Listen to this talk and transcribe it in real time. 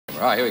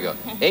All right, here we go.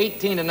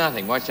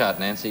 18-0. Watch out,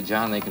 Nancy.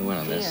 John, they can win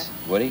on this.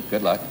 Woody,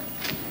 good luck.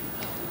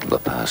 The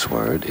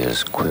password is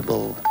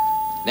Squibble.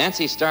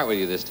 Nancy, start with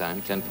you this time.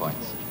 10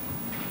 points.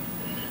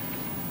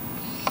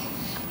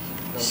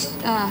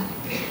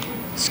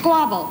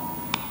 Squabble.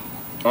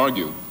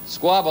 Argue.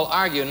 Squabble,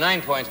 argue.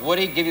 9 points.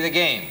 Woody, give you the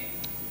game.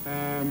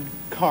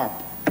 Carp.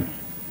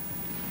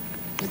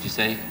 What'd you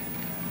say?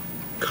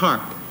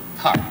 Carp.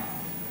 Carp.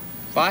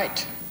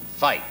 Fight.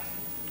 Fight.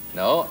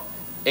 No.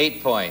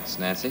 8 points,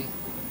 Nancy.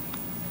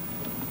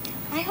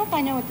 I hope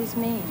I know what this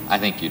means. I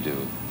think you do.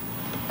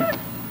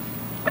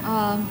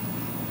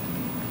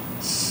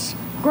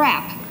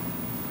 Scrap.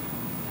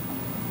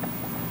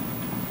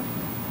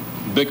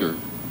 Bicker.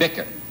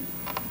 Bicker.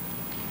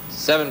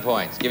 7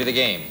 points. Give you the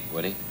game,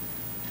 Woody.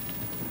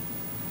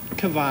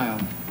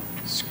 Cavile.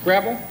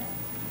 Scrabble.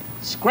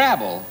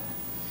 Scrabble?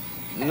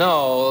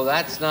 No,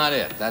 that's not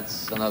it.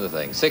 That's another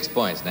thing. 6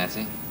 points,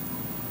 Nancy.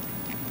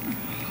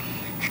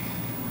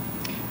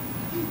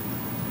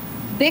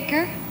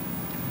 Bicker.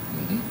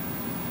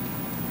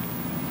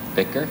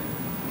 Bicker.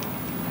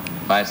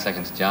 5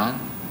 seconds, John.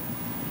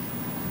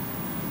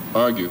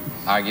 Argue.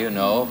 Argue,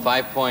 no.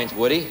 5 points,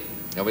 Woody.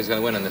 Nobody's going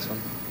to win on this one.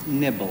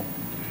 Nibble.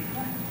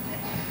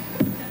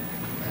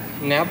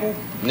 Nabble.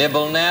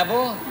 Nibble,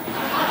 nabble.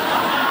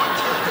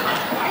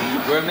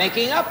 We're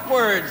making up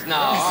words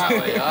now,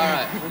 aren't we? All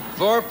right.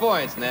 4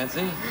 points,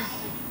 Nancy.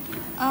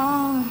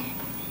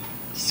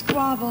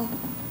 Squabble.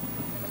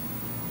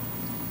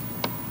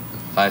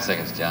 5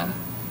 seconds, John.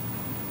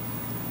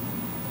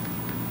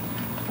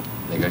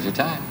 There goes your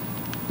time.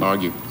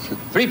 Argue.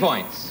 3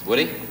 points,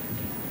 Woody.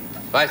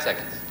 5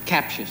 seconds.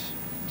 Captious.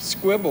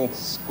 Squibble.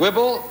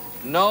 Squibble,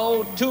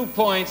 no. 2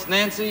 points,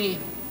 Nancy.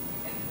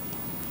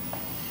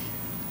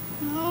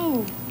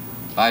 Oh,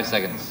 5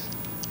 seconds.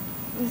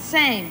 the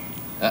same.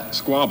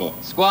 Squabble.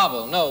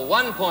 Squabble, no.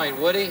 1 point,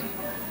 Woody.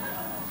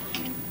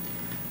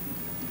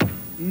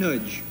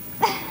 Nudge.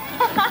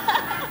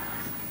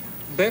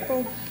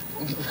 Bickle.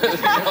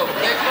 No,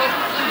 pickle?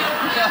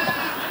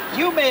 No.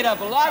 You made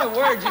up a lot of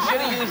words. You should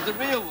have used the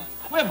real one.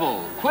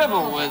 Quibble.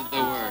 Quibble was the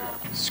word.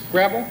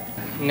 Scrabble.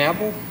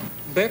 Nabble.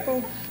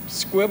 Bickle.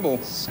 Squibble.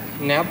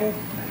 Nabble.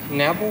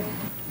 Nabble.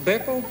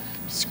 Bickle.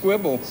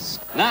 Squibble.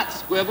 Not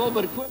squibble,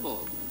 but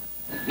quibble.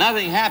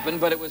 Nothing happened,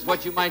 but it was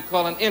what you might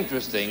call an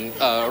interesting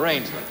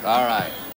arrangement. All right.